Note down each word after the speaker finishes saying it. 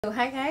So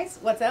hi guys,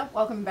 what's up?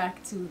 Welcome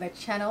back to the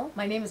channel.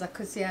 My name is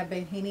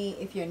akosuabenhene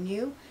if you're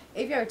new.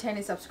 If you're a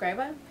returning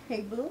subscriber,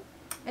 hey boo.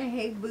 And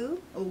hey boo,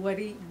 what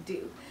do you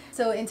do?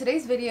 So in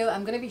today's video,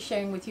 I'm going to be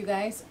sharing with you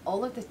guys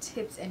all of the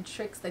tips and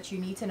tricks that you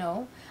need to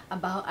know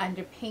about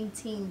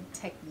underpainting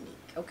technique,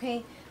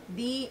 okay?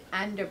 The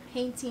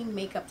underpainting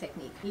makeup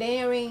technique.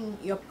 Layering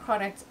your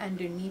product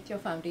underneath your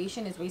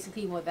foundation is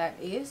basically what that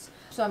is.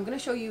 So I'm going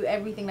to show you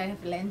everything that I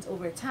have learned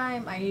over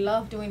time. I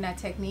love doing that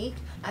technique.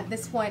 At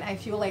this point, I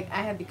feel like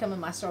I have become a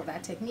master of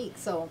that technique.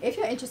 So if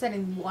you're interested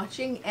in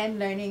watching and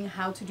learning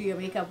how to do your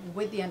makeup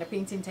with the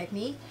underpainting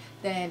technique,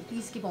 then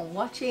please keep on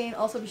watching.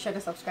 Also be sure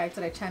to subscribe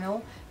to the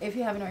channel if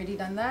you haven't already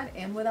done that.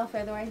 And without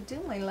further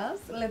ado, my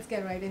loves, let's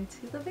get right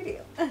into the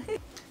video.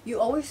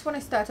 You always want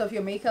to start off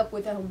your makeup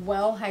with a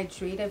well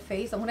hydrated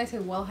face, and when I say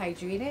well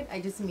hydrated, I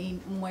just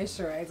mean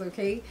moisturized,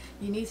 okay?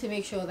 You need to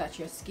make sure that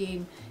your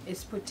skin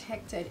is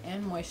protected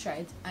and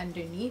moisturized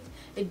underneath.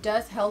 It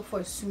does help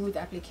for smooth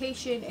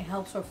application, it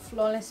helps for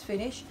flawless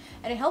finish,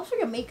 and it helps for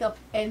your makeup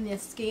and your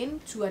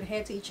skin to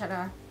adhere to each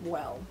other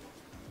well.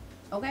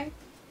 Okay,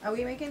 are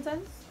we making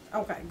sense?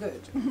 Okay,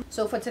 good.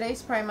 So for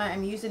today's primer,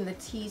 I'm using the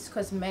Tease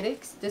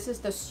Cosmetics. This is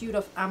the Suit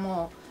of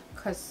Armor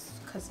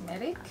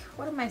cosmetic,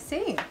 what am I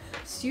saying,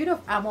 Suit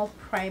of Armor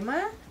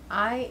primer.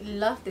 I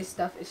love this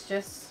stuff. It's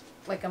just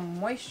like a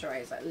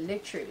moisturizer,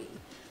 literally.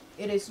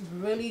 It is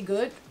really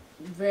good,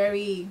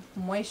 very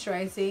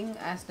moisturizing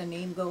as the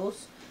name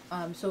goes.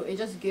 So it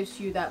just gives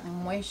you that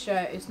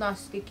moisture. It's not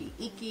sticky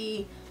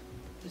icky,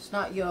 it's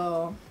not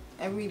your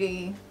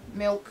everyday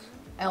milk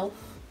elf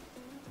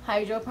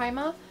hydro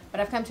primer,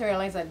 but I've come to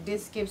realize that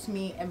this gives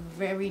me a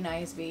very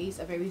nice base,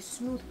 a very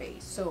smooth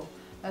base. So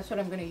that's what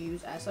I'm going to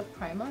use as a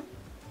primer.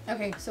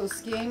 Okay, so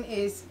skin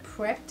is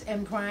prepped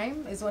and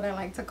primed is what I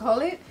like to call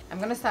it. I'm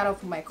going to start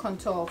off with my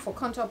contour. For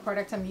contour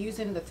product, I'm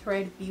using the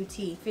Thread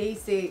Beauty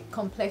Face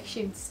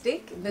Complexion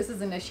Stick. This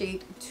is in the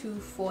shade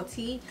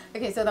 240.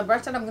 Okay, so the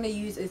brush that I'm going to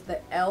use is the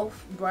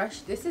e.l.f.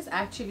 brush. This is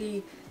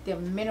actually the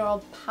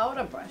mineral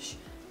powder brush.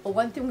 But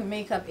one thing with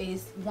makeup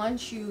is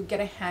once you get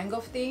a hang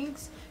of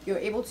things, you're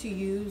able to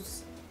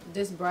use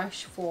this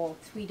brush for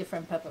 3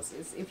 different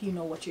purposes if you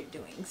know what you're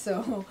doing.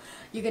 So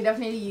you can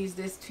definitely use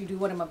this to do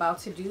what I'm about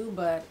to do,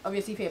 but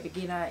obviously if you're a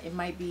beginner it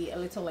might be a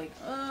little like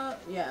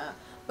yeah,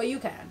 but you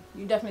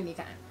definitely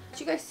can.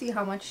 You guys see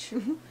how much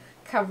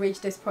coverage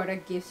this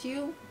product gives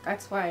you?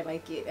 That's why I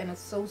like it, and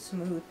it's so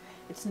smooth.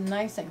 It's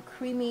nice and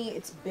creamy,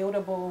 it's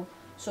buildable.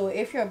 So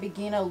if you're a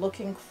beginner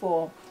looking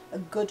for a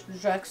good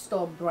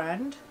drugstore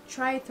brand,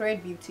 try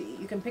Thread Beauty.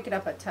 You can pick it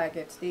up at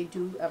Target. They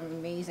do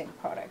amazing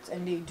products,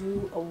 and they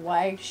do a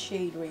wide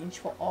shade range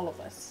for all of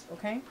us,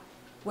 okay?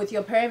 With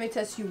your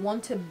perimeters, you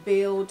want to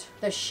build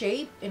the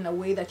shape in a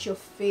way that your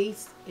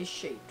face is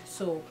shaped.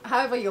 So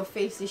however your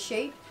face is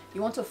shaped,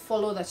 you want to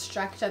follow the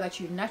structure that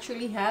you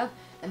naturally have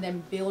and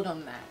then build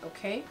on that,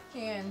 okay?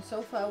 And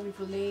so far we've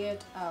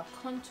layered our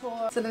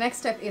contour. So the next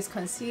step is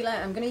concealer.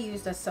 I'm going to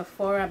use the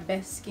Sephora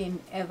Best Skin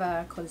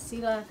Ever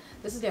concealer.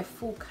 This is their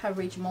full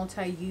coverage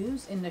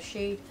multi-use in the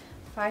shade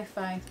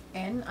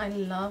 55N. I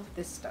love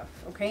this stuff,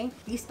 okay?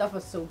 These stuff are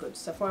so good.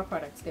 Sephora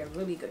products, they're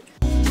really good.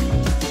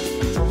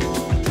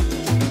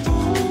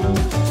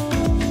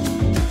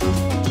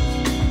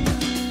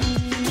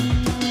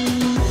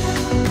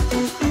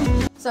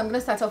 So I'm going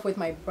to start off with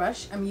my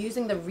brush. I'm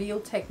using the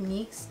Real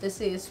Techniques. This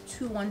is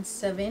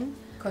 217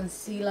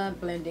 concealer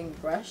blending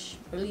brush.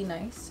 Really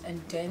nice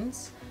and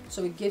dense.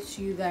 So it gives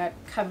you that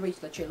coverage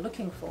that you're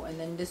looking for, and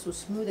then this will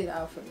smooth it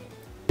out for you.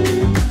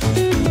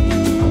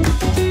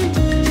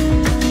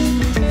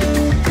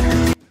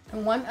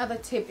 And one other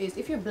tip is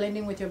if you're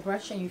blending with your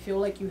brush and you feel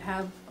like you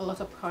have a lot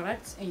of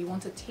products and you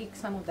want to take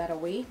some of that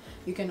away,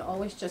 you can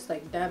always just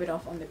like dab it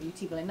off on the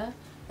beauty blender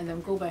and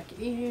then go back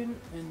in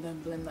and then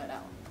blend that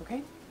out,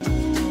 okay?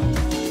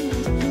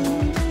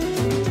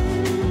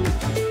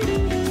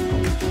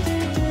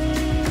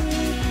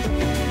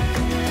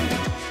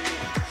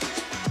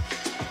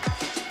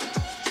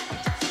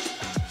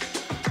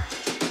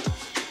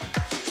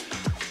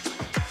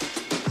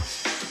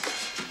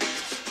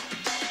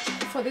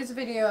 For this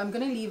video, I'm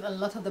going to leave a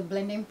lot of the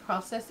blending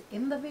process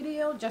in the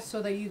video just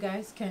so that you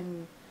guys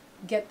can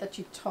get the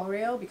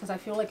tutorial, because I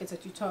feel like it's a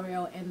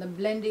tutorial and the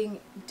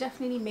blending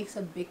definitely makes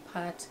a big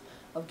part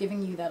of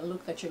giving you that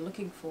look that you're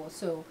looking for.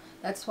 So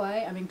that's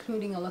why I'm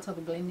including a lot of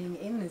the blending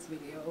in this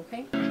video,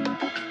 okay?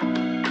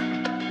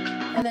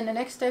 And then the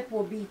next step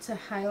will be to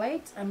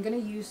highlight. I'm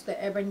going to use the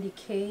Urban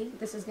Decay.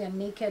 This is their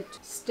Naked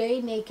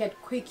Stay Naked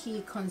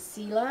Quickie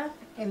Concealer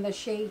in the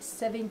shade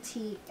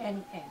 70NN.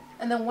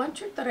 And then one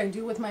trick that I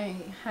do with my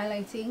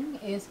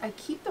highlighting is I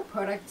keep the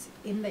product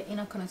in the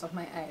inner corners of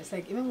my eyes.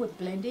 Like even with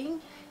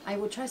blending, I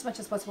will try as much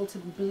as possible to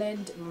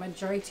blend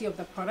majority of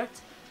the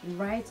product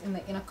right in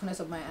the inner corners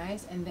of my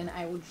eyes, and then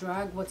I will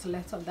drag what's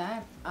left of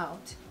that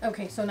out.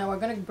 Okay, so now we're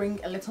going to bring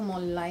a little more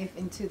life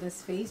into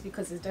this face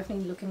because it's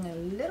definitely looking a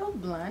little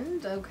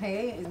bland,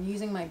 okay? I'm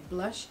using my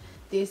blush.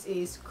 This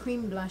is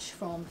Cream Blush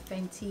from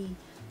Fenty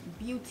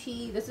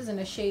Beauty. This is in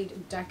the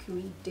shade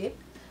Daiquiri Dip.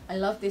 I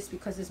love this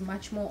because it's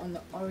much more on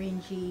the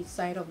orangey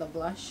side of the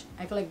blush.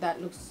 I feel like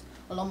that looks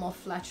a lot more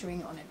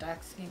flattering on a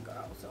dark skin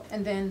girl. So,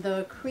 and then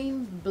the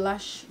cream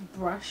blush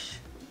brush,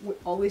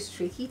 always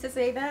tricky to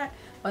say that,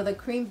 but the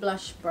cream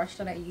blush brush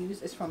that I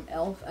use is from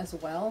ELF as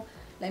well.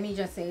 Let me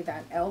just say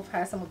that ELF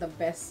has some of the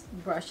best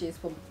brushes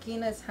for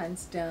beginners,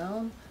 hands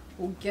down.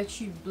 Will get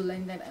you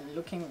blended and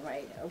looking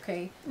right.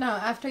 Okay, now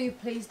after you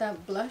place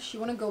that blush, you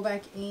want to go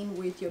back in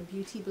with your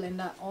beauty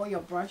blender or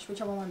your brush,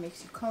 whichever one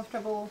makes you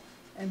comfortable,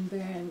 and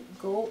then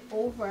go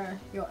over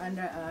your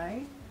under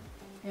eye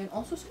and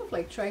also sort of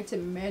like try to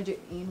merge it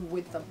in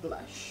with the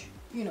blush.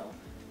 You know,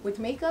 with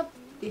makeup,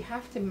 they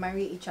have to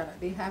marry each other.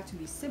 They have to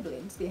be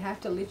siblings. They have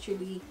to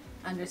literally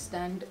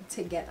understand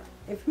together,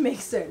 if it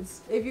makes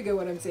sense, if you get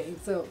what I'm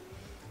saying. So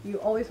you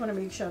always want to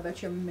make sure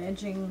that you're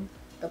merging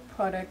the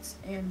products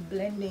and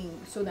blending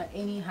so that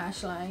any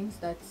harsh lines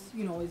that's,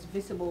 you know, is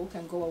visible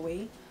can go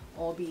away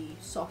or be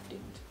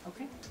softened.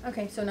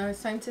 Okay, so now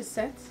it's time to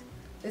set.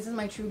 This is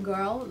my True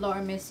Girl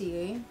Laura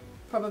Mercier,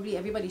 probably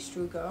everybody's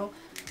True Girl.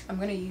 I'm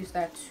gonna use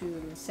that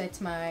to set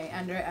my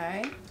under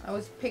eye. I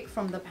always pick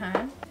from the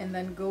pan and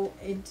then go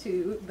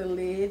into the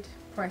lid,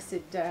 press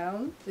it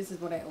down. This is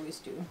what I always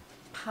do.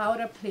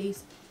 Powder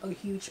plays a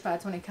huge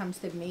part when it comes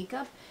to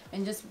makeup,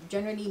 and just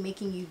generally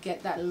making you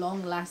get that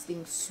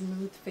long-lasting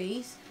smooth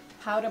face.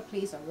 Powder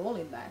plays a role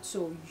in that,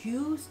 so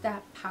use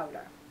that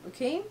powder.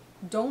 Okay,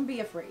 don't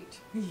be afraid,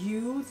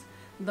 use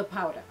the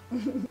powder.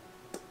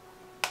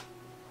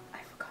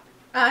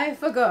 I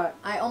forgot.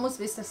 I almost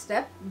missed a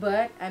step,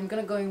 but I'm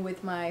gonna go in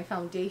with my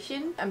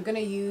foundation. I'm gonna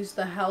use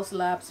the House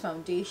Labs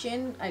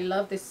foundation. I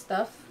love this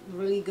stuff,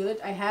 really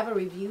good. I have a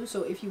review,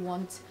 so if you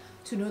want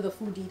to know the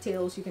full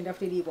details, you can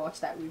definitely watch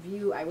that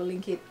review. I will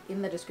link it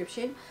in the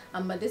description.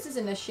 But this is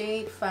in the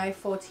shade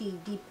 540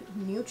 Deep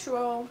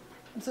Neutral.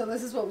 So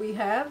this is what we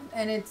have,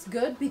 and it's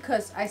good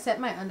because I set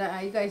my under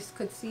eye. You guys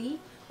could see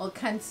or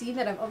can see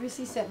that I've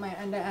obviously set my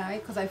under eye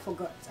because I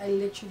forgot. I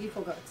literally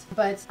forgot.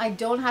 But I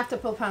don't have to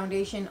put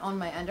foundation on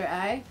my under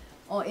eye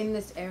or in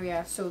this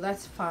area, so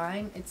that's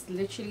fine. It's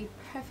literally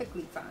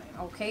perfectly fine.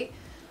 Okay,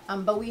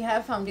 but we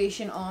have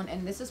foundation on,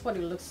 and this is what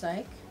it looks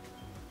like.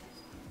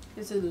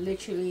 This is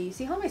literally,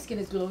 see how my skin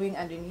is glowing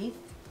underneath?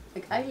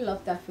 Like, I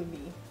love that for me.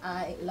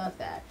 I love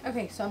that.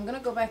 Okay, so I'm gonna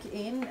go back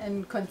in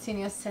and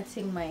continue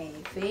setting my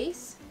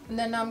face. And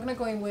then now I'm gonna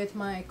go in with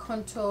my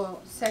contour,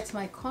 set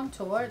my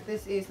contour.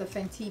 This is the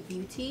Fenty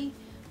Beauty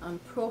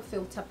Pro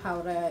Filter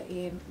Powder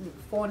in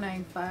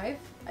 495.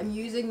 I'm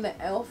using the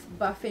ELF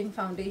Buffing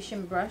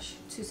Foundation Brush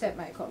to set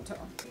my contour.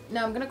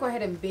 Now I'm gonna go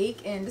ahead and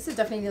bake, and this is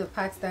definitely the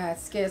part that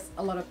scares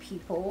a lot of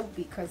people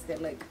because they're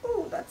like,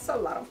 oh, that's a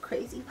lot of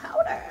crazy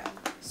powder.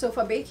 So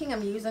for baking,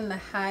 I'm using the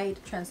Hide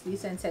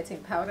Translucent Setting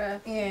Powder,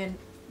 and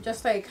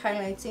just like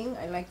highlighting,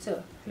 I like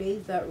to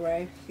place that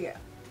right here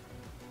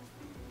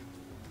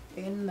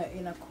in the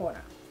inner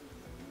corner.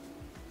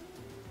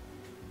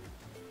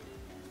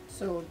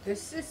 So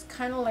this is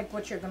kind of like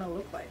what you're gonna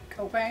look like.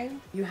 Okay,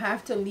 you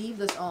have to leave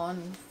this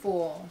on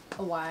for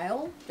a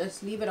while.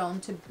 Just leave it on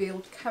to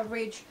build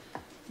coverage,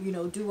 you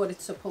know, do what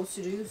it's supposed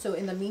to do. So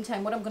in the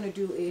meantime, what I'm gonna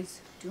do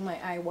is do my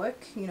eye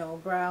work, you know,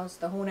 brows,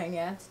 the whole 9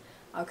 yards.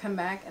 I'll come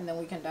back and then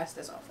we can dust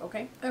this off.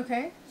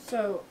 Okay,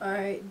 so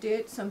I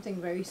did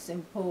something very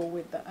simple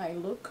with the eye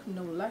look.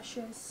 No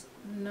lashes,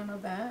 none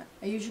of that.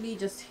 I usually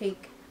just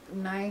take a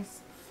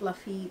nice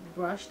fluffy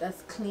brush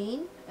that's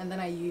clean, and then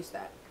I use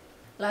that.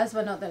 Last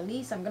but not the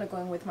least, I'm gonna go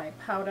in with my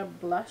powder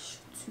blush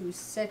to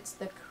set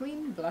the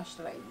cream blush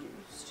that I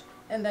used.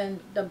 And then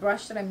the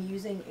brush that I'm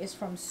using is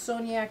from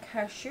Sonia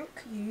Kashuk.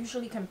 You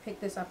usually can pick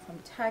this up from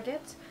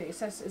Target. It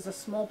says it's a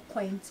small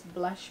point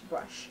blush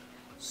brush.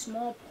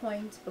 Small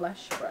point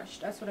blush brush,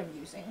 that's what I'm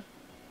using.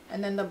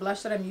 And then the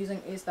blush that I'm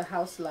using is the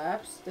House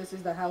Labs. This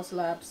is the House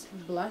Labs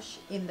blush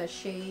in the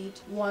shade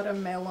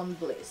Watermelon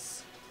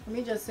Bliss. Let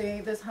me just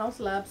say, this House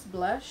Labs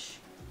blush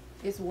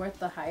is worth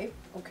the hype.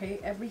 Okay,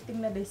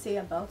 everything that they say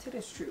about it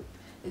is true.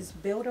 It's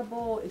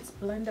buildable, it's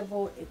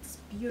blendable, it's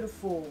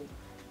beautiful,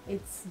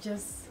 it's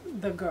just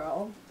the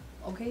girl.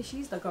 Okay,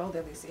 she's the girl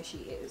that they say she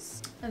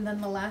is. And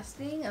then the last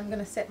thing, I'm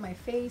gonna set my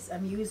face.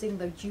 I'm using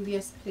the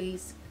Juvia's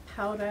Place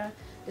powder.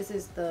 This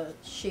is the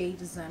shade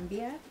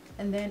Zambia.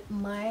 And then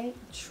my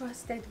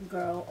trusted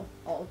girl of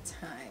all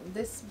time,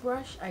 this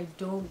brush I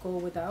don't go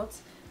without,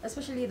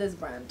 especially this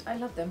brand. I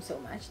love them so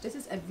much. This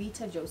is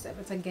Evita Joseph.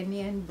 It's a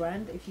Ghanaian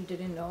brand, if you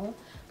didn't know.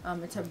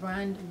 It's a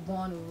brand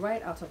born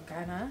right out of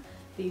Ghana.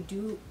 They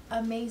do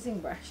amazing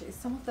brushes,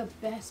 some of the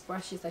best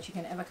brushes that you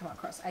can ever come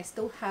across. I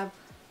still have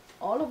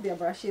all of their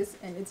brushes,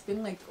 and it's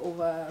been like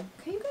over,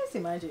 can you guys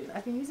imagine?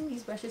 I've been using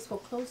these brushes for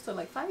close to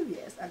like 5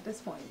 years at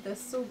this point. They're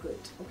so good.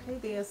 Okay,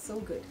 they are so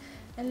good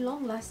and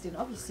long lasting,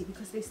 obviously,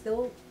 because they're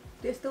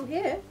still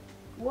here.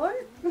 What?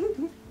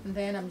 And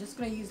then I'm just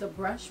gonna use a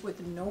brush with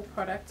no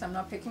product. I'm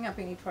not picking up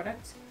any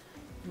product.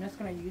 I'm just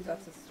gonna use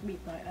that to sweep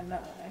my under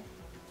eye,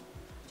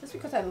 just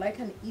because I like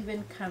an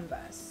even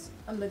canvas.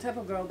 I'm the type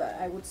of girl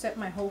that I would set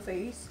my whole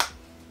face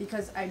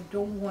because I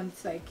don't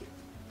want like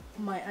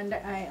my under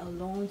eye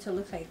alone to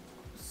look like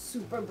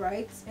super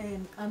bright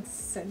and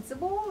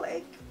unsensible.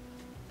 Like,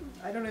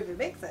 I don't know if it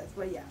makes sense,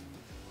 but yeah.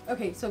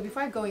 Okay, so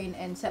before I go in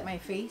and set my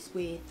face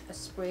with a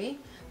spray,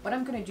 what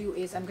I'm gonna do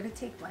is I'm gonna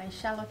take my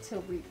Charlotte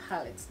Tilbury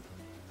palette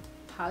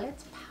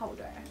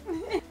powder.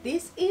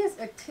 This is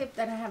a tip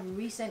that I have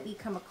recently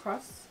come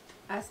across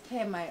as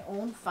per my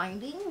own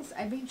findings.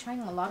 I've been trying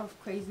a lot of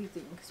crazy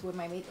things with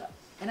my makeup,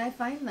 and I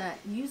find that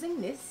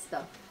using this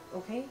stuff,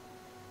 okay,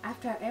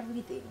 after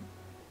everything,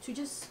 to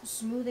just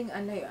smoothing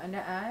under your under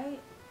eye,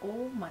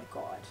 oh my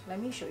god, let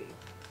me show you.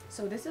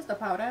 So this is the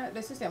powder,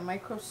 this is their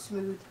micro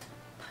smooth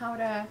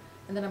powder,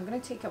 and then I'm gonna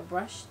take a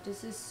brush.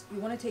 This is, you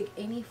want to take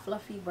any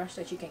fluffy brush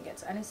that you can get.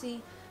 So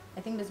honestly, I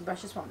think this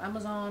brush is from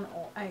Amazon,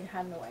 or I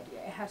have no idea,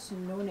 it has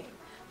no name,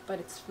 but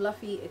it's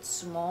fluffy, it's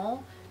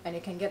small, and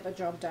it can get the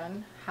job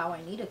done how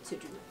I need it to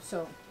do.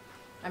 So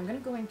I'm gonna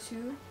go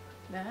into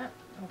that.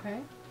 Okay,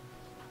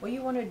 what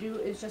you want to do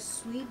is just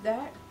sweep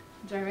that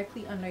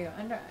directly under your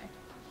under eye.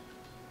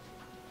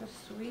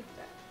 Just sweep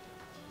that.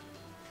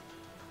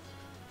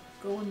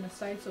 Go on the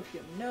sides of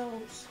your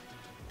nose,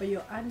 but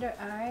your under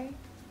eye,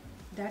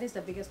 that is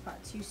the biggest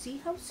part. So you see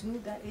how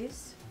smooth that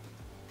is?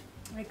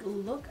 Like,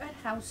 look at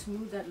how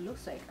smooth that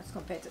looks like as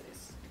compared to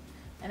this.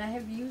 And I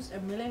have used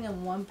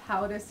 1,000,001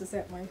 powders to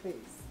set my face.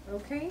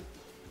 Okay,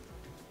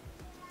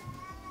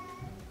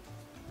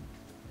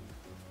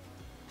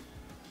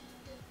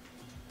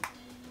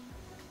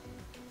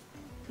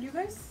 you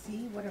guys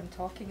see what I'm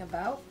talking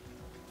about?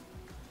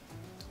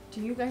 Do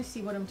you guys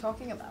see what I'm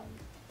talking about?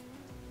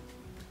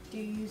 Do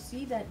you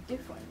see that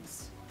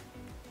difference?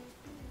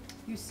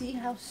 You see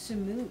how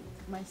smooth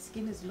my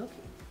skin is looking?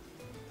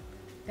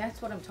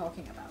 That's what I'm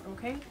talking about,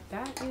 okay?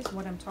 That is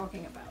what I'm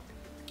talking about.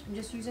 I'm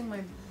just using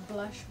my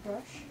blush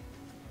brush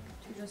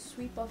to just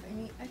sweep off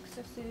any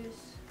excesses,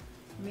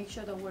 make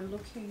sure that we're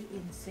looking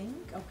in sync,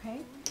 okay?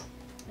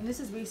 And this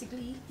is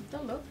basically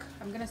the look.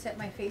 I'm gonna set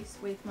my face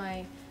with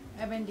my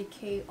Urban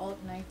Decay Alt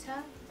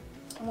Nighter.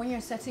 And when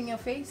you're setting your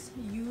face,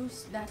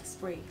 use that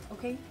spray,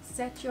 okay?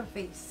 Set your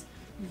face,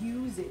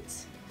 use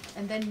it,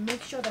 and then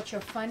make sure that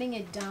you're fanning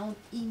it down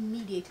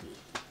immediately.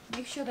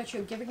 Make sure that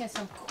you're giving it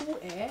some cool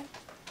air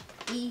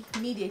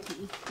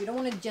immediately. You don't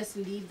want to just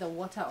leave the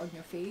water on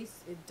your face,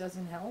 it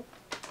doesn't help.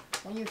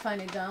 When you fan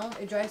it down,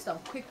 it dries down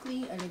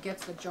quickly and it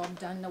gets the job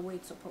done the way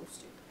it's supposed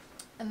to.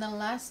 And then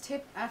last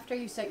tip, after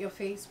you set your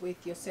face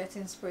with your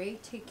setting spray,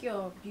 take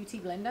your beauty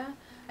blender.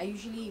 I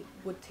usually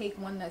would take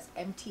one that's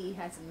empty,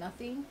 has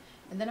nothing,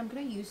 and then I'm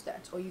going to use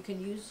that, or you can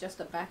use just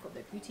the back of the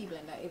beauty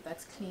blender if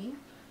that's clean,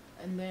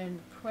 and then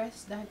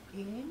press that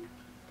in.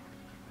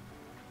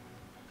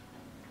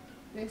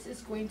 This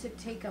is going to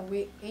take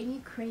away any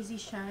crazy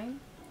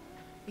shine,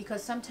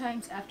 because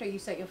sometimes after you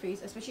set your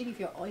face, especially if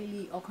you're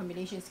oily or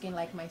combination skin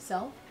like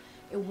myself,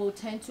 it will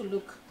tend to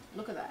look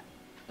at that.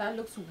 That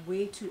looks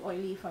way too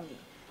oily for me.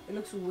 It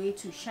looks way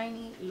too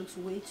shiny, it looks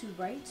way too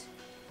bright.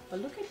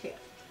 But look at here.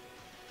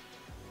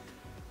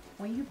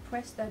 When you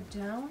press that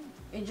down,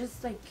 it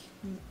just like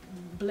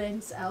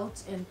blends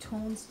out and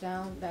tones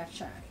down that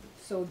shine.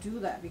 So do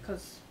that,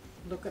 because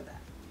look at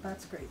that.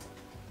 That's great.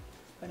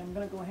 But I'm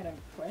gonna go ahead and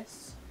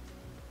press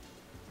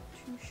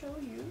to show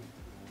you.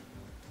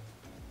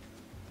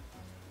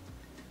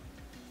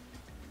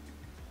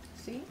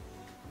 See?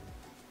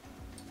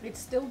 It's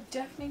still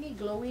definitely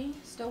glowy,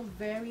 still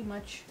very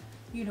much,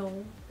 you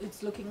know,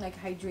 it's looking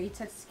like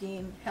hydrated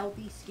skin,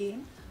 healthy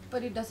skin,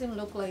 but it doesn't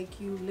look like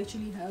you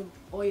literally have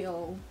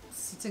oil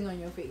sitting on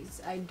your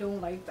face. I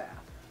don't like that.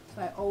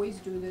 So I always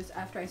do this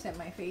after I set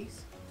my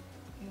face.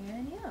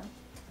 And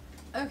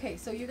yeah. Okay,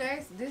 so you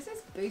guys, this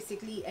is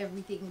basically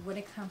everything when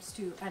it comes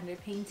to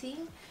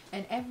underpainting,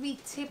 and every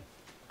tip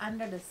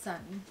under the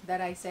sun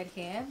that I said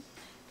here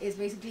is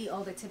basically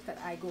all the tips that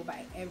I go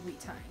by every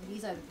time.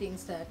 These are the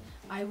things that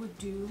I would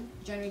do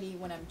generally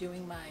when I'm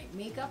doing my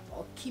makeup,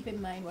 or keep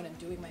in mind when I'm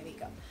doing my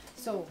makeup.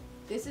 So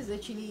this is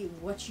actually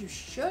what you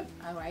should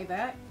arrive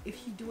at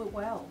if you do it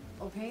well,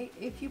 okay?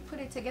 If you put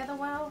it together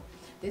well,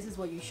 this is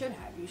what you should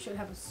have. You should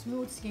have a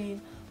smooth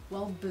skin,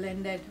 well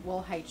blended,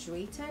 well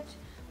hydrated,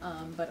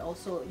 but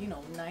also, you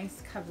know,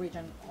 nice coverage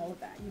and all of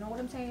that. You know what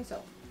I'm saying?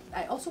 So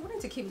I also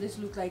wanted to keep this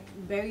look like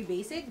very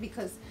basic,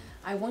 because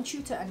I want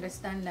you to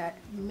understand that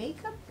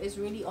makeup is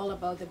really all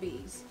about the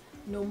base.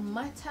 No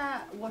matter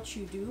what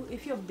you do,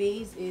 if your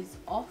base is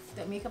off,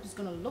 the makeup is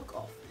going to look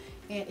off.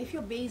 And if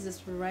your base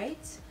is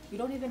right, you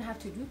don't even have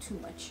to do too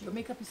much. Your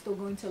makeup is still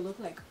going to look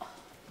like, oh,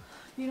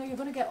 you know, you're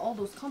going to get all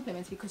those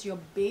compliments because your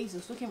base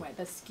is looking right,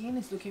 the skin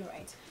is looking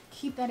right.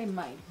 Keep that in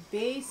mind.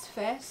 Base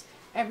first,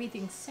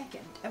 everything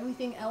second.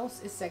 Everything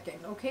else is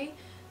second, okay?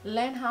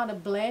 Learn how to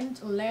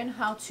blend, learn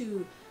how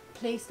to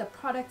place the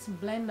products,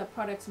 blend the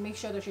products, make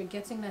sure that you're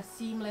getting that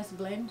seamless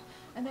blend,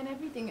 and then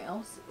everything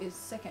else is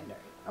secondary,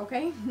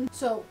 okay?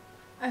 So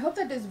I hope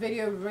that this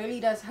video really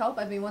does help.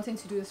 I've been wanting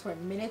to do this for a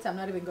minute, I'm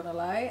not even gonna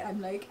lie.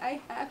 I'm like, I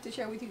have to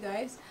share with you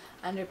guys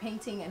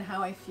underpainting and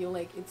how I feel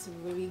like it's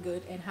really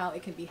good and how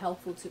it can be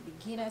helpful to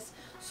beginners.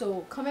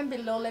 So comment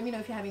below, let me know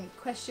if you have any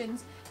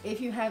questions.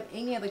 If you have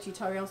any other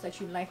tutorials that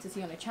you'd like to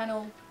see on the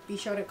channel, be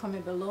sure to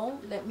comment below.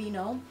 Let me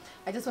know.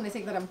 I just want to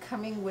say that I'm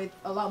coming with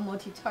a lot more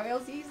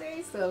tutorials these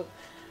days, so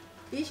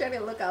be sure to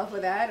look out for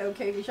that.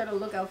 Okay, be sure to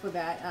look out for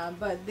that.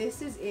 But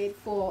this is it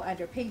for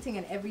underpainting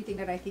and everything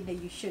that I think that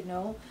you should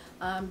know.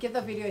 Give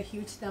the video a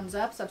huge thumbs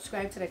up,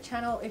 subscribe to the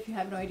channel if you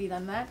haven't already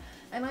done that,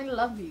 and I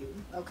love you.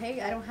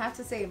 Okay, I don't have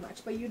to say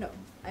much, but you know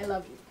I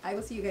love you. I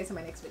will see you guys in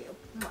my next video.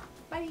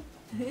 Bye.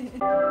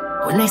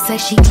 When they say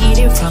she get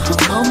it from her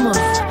mama,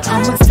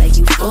 I'ma say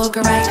you fuck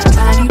her right.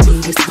 Body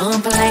rude is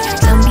unpolite.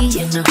 Tell me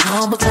in the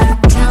humble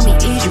type. Tell me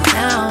is you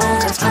down?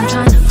 Cause I'm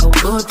trying to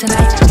go up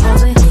tonight.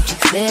 Holding hope you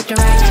slept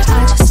right.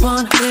 I just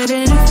wanna live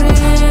in a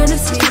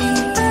fantasy.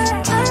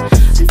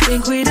 I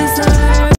think we deserve